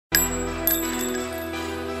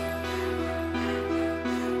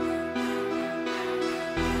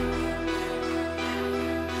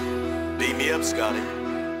D.C.E.B.L, Scotty.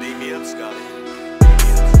 D.C.E.B.L, Scotty.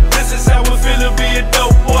 This is how it feel to be a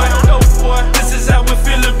dope boy. This is how it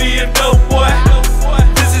feel to be a dope boy.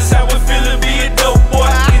 This is how it feel to be a dope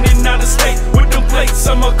boy. In and out of state with them plates,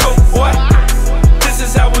 I'm a coke boy. This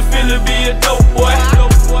is how it feel to be a dope boy.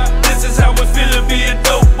 This is how it feel to be a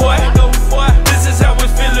dope boy. This is how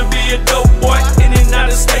it feel to be a dope boy. In and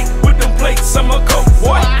out of state with them plates, I'm a coke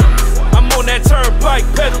boy. I'm on that turnpike,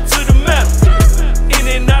 pedal to the metal. In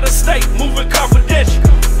and out of state, moving confidential.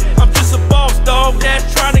 I'm just a boss dog that's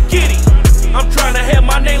trying to get it. I'm trying to have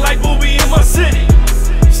my name like Booby in my city.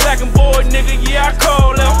 Slacking boy, nigga, yeah, I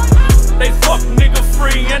call them. They fuck nigga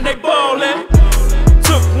free and they ballin'.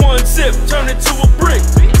 Took one sip, turned it to a brick.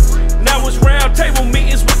 Now it's round table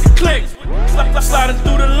meetings with the clique. Sliding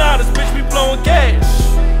through the liners, bitch, we blowing gas.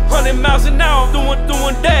 100 miles an hour,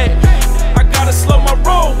 doing dash. I gotta slow my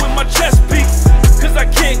roll with my chest piece, cause I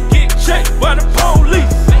can't get checked by the police.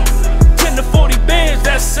 10 to 40 bands,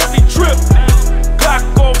 that's every trip. Clock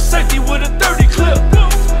off safety with a 30 clip.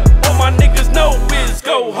 All my niggas know is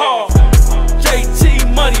go hard. JT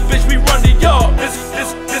money, bitch, we run the yard. This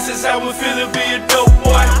is how it feel to be a dope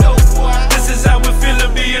boy. This is how it feel to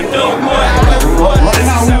be a dope boy. This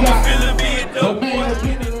is how it feel to be a dope boy.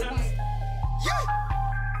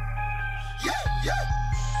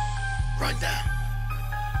 Run down.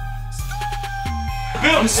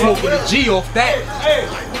 I'm smoking a G off that. Hey.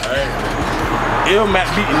 Matt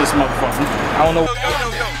beating this motherfucker. I don't know. Yo.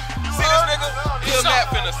 See this nigga? Matt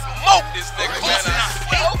finna smoke this nigga, man.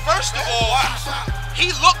 First of all,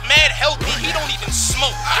 he look mad healthy. He don't even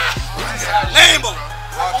smoke. Name him.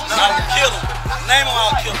 I'll kill him. Name him,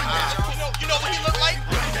 I'll kill him. You know what he look like?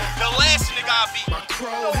 The last nigga I beat.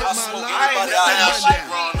 I smoke anybody out of shit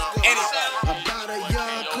growing up. Anything.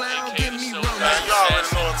 Man, you already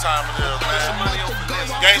know what time it is, man.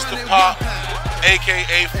 Gangsta Pop,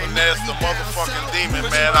 a.k.a. Finesse, the motherfucking demon,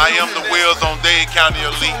 man. I am the wheels on Dade County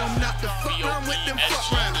Elite. You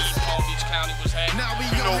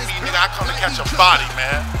know me, nigga, I come to catch a body,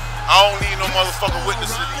 man. I don't need no motherfucking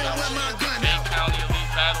witnesses. Dade County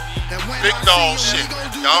Elite Battle League. Big dog shit.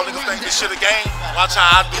 Y'all niggas think this shit a game? Watch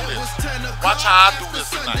how I do this. Watch how I do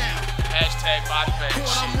this tonight. Hashtag body bag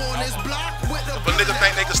shit. If a nigga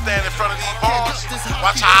think they can stand in front of these bars,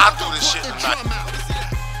 watch how I do this shit tonight.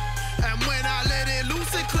 And when I let it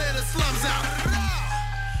loose, it clear the slums out.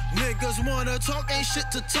 Niggas wanna talk, ain't shit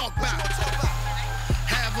to talk about.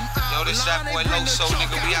 Have them out. Yo, this that boy Loso,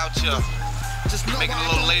 nigga, we out here. Making a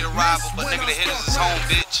little late arrival, but nigga, the hitters is home,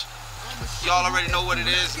 bitch. Y'all already know what it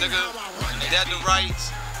is, nigga. Dead to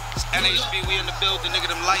rights. It's NHB, we in the building, nigga,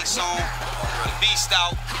 them lights on. The beast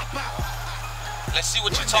out. Let's see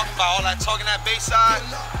what you talking about. All that talking that bass side.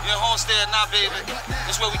 You in Homestead, nah, baby.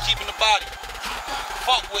 This where we keeping the body.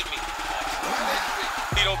 Fuck with me.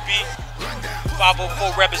 B.O.B.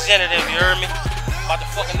 504 representative, you heard me? About to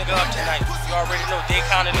fuck a nigga up tonight. You already know. Dade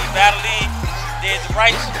County Elite Battle League. Dead to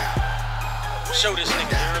rights. Show this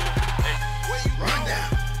nigga, you heard me?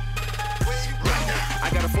 I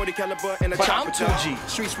got a 40 caliber and a But I'm 2G.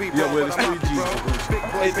 Street sweep, yeah, well, it's 3G.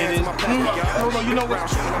 It is. Hold on, you know what?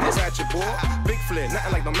 Big flip,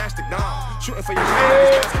 nothing like no mastic dom. Shooting for your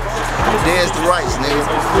There's the rights, nigga.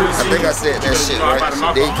 I think I said that shit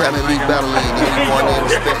right. Dade County Elite Battle League, nigga. We going there,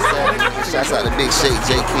 respect that. Shouts out to Big Shake,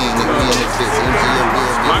 J King, nigga. We in this bitch. Mgm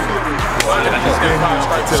 3Rdv.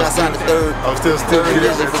 Shouts out to Third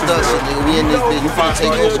Division Production, nigga. We in this bitch. We finna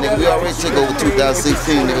take over, nigga. We already took over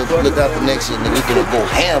 2016, nigga. Look out for next year, nigga. We finna go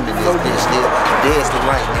ham in this bitch, nigga. There's the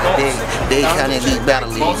right, nigga. Dade County Elite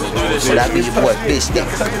Battle League, nigga. So that be your boy, bitch,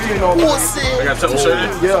 nigga. What's it? I got something to show you.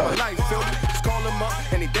 Yeah. Call him up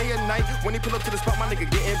any day and night. When he pull up to the spot, my nigga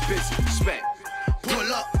getting busy. Respect.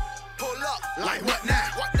 Pull up. Like what now?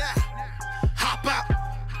 Hop out.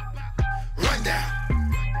 Run down.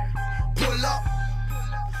 Pull up.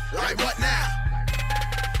 Like what now?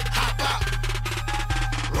 Hop out.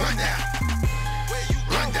 Run down.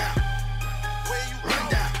 Run down.